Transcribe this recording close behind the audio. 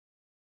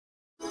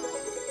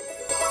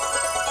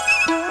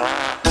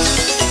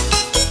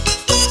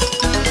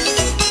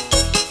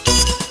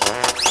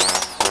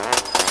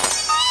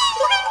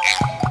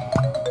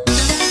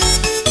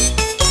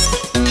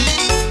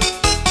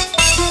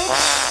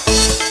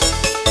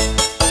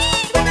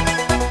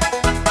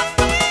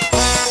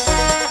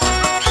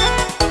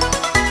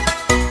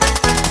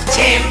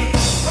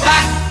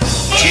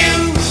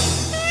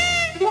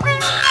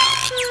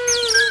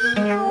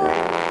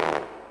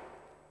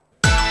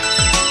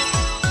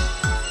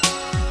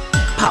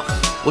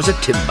Puff was a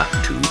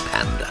Timbuctoo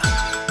panda.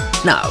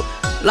 Now,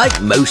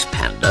 like most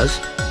pandas,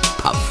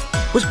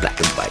 Puff was black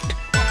and white.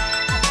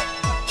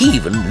 He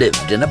even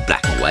lived in a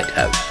black and white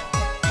house.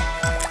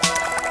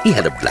 He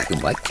had a black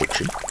and white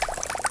kitchen,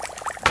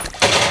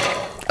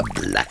 a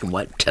black and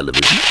white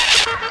television.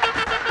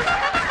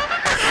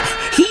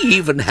 He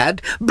even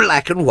had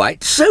black and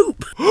white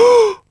soap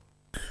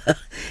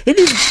in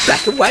his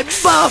black and white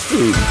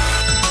bathroom.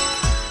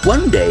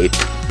 One day,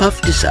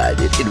 Puff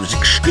decided it was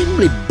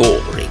extremely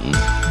boring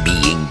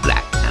being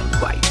black and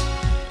white,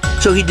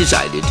 so he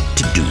decided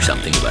to do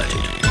something about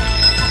it.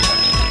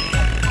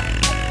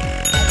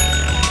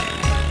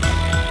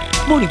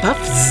 Morning,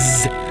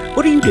 Puffs.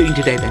 What are you doing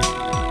today, then?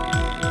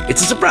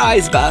 It's a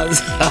surprise,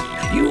 Buzz.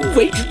 You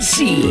wait and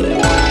see.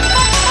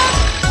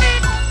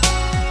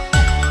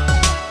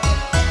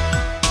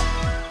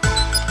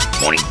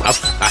 Morning,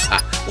 Puff.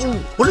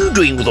 What are you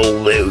doing with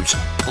all those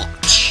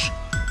pots?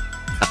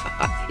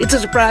 It's a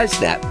surprise,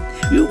 Snap.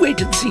 You wait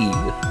and see.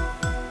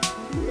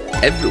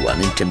 Everyone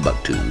in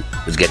Timbuctoo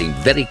was getting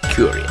very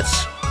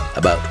curious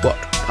about what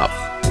Puff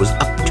was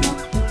up to.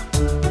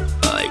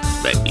 I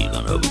expect he's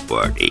going to have a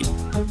party.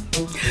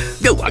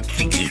 No, I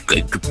think he's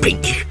going to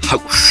paint his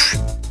house.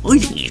 I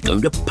think he's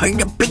going to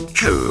paint a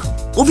picture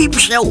of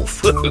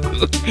himself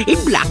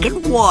in black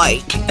and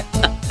white.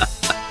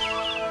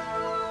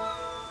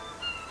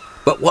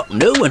 But what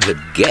no one had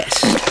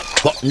guessed,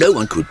 what no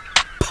one could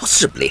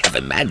possibly have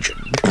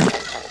imagined,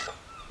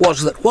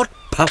 was that what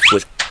Puff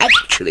was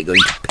actually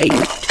going to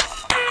paint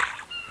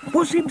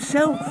was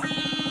himself.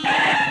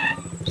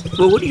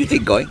 Well, what do you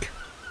think, Oink?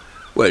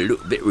 Well,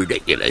 look, a bit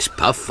ridiculous,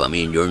 Puff. I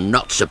mean, you're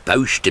not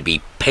supposed to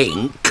be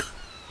pink.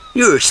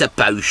 You're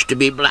supposed to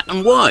be black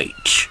and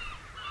white.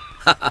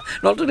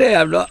 Not today,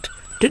 I'm not.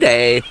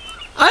 Today,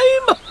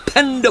 I'm a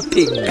panda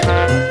pig.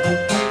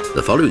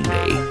 The following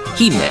day,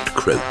 he met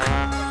Croak.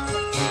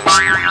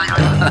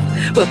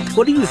 Well,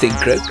 what do you think,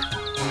 Croak?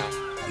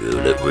 You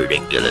look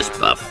ridiculous,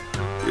 Puff.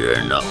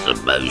 You're not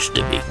supposed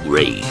to be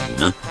green.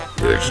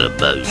 You're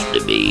supposed to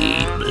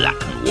be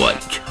black and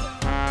white.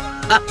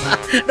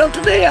 Not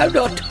today, I'm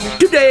not.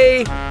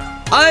 Today,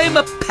 I'm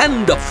a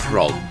panda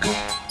frog.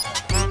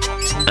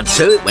 And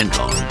so it went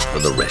on for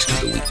the rest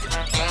of the week.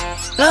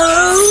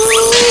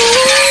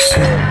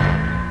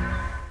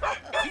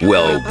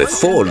 Well,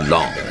 before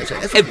long,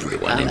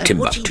 everyone in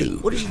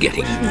Timbuctoo was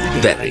getting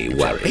very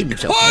worried.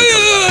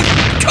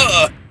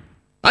 Quiet!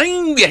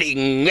 I'm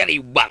getting very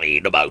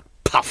worried about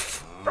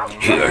Puff.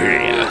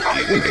 Here.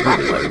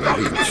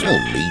 Oh,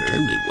 me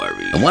totally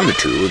worried. And one or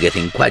two were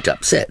getting quite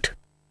upset.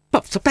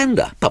 Puff's a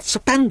panda. Puff's a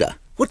panda.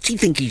 What's he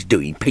think he's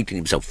doing, painting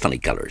himself funny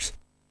colours?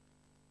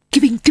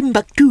 Giving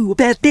Timbuctoo a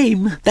bad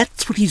name.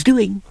 That's what he's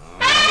doing.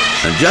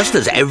 And just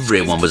as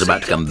everyone was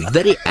about to become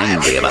very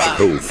angry about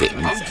the whole thing,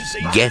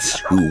 guess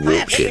who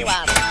walked in?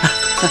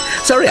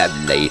 Sorry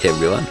I'm late,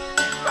 everyone.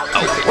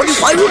 Oh,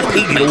 why are you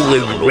painting all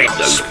those red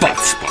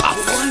spots, Puff?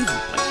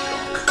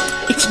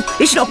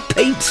 It's not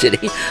paint,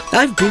 silly.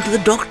 I've been to the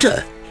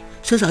doctor.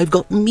 Says I've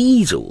got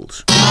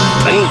measles.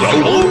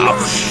 Poor old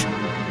Puff.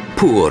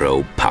 Poor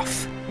old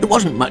Puff. It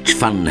wasn't much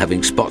fun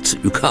having spots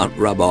that you can't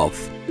rub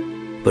off.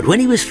 But when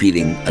he was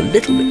feeling a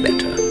little bit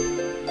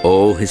better,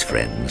 all his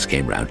friends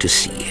came round to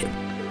see him.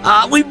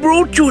 We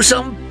brought you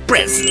some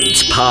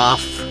presents,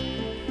 Puff.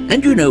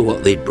 And you know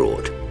what they'd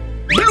brought?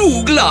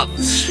 Blue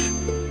gloves,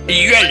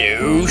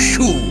 yellow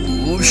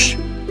shoes,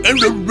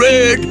 and a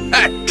red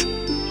hat.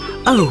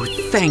 Oh,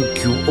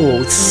 thank you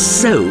all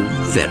so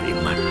very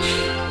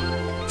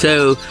much.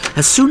 So,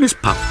 as soon as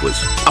Puff was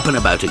up and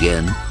about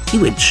again, he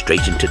went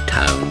straight into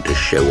town to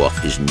show off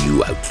his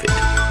new outfit.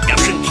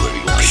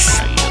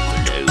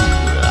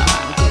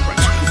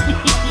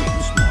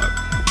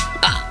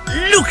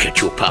 Look at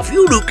you, Puff.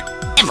 You look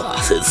ever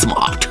so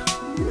smart.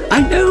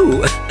 I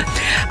know.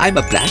 I'm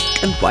a black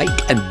and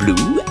white and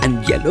blue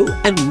and yellow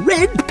and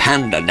red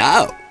panda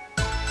now.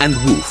 And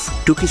Wolf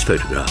took his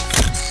photograph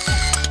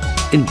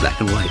in black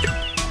and white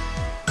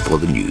for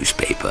the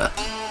newspaper.